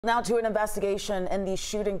Now to an investigation in the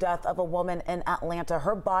shooting death of a woman in Atlanta.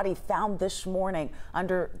 Her body found this morning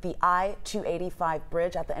under the I-285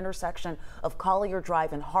 bridge at the intersection of Collier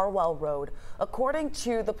Drive and Harwell Road. According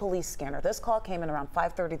to the police scanner, this call came in around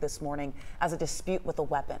 5:30 this morning as a dispute with a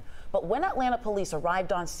weapon. But when Atlanta police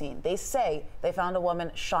arrived on scene, they say they found a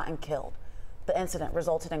woman shot and killed. The incident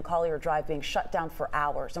resulted in Collier Drive being shut down for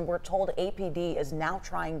hours, and we're told APD is now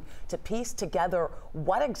trying to piece together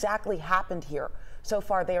what exactly happened here. So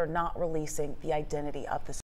far, they are not releasing the identity of the